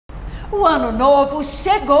O ano novo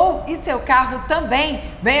chegou e seu carro também.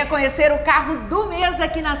 Venha conhecer o carro do mês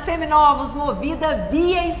aqui na Seminovos, Movida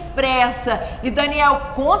via Expressa. E Daniel,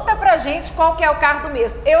 conta pra gente qual que é o carro do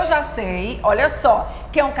mês. Eu já sei, olha só,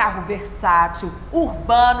 que é um carro versátil,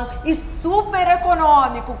 urbano e super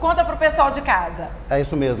econômico. Conta pro pessoal de casa. É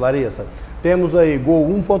isso mesmo, Larissa. Temos aí Gol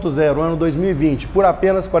 1.0 ano 2020 por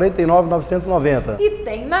apenas R$ 49.990. E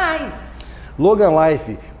tem mais. Logan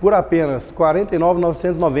Life por apenas R$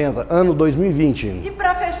 49.990 ano 2020. E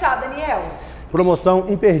para fechar, Daniel? Promoção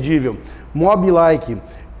imperdível. Mobilike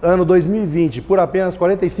ano 2020 por apenas R$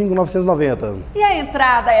 45.990. E a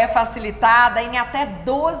entrada é facilitada em até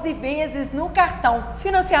 12 vezes no cartão.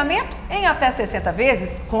 Financiamento em até 60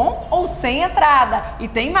 vezes com ou sem entrada. E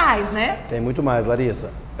tem mais, né? Tem muito mais,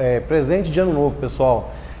 Larissa. Presente de ano novo,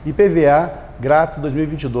 pessoal. IPVA grátis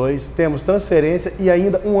 2022, temos transferência e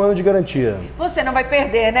ainda um ano de garantia. Você não vai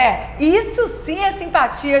perder, né? Isso sim é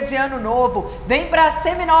simpatia de ano novo. Vem para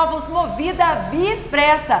Seminovos Movida via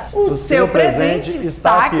Expressa. O seu presente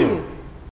está aqui.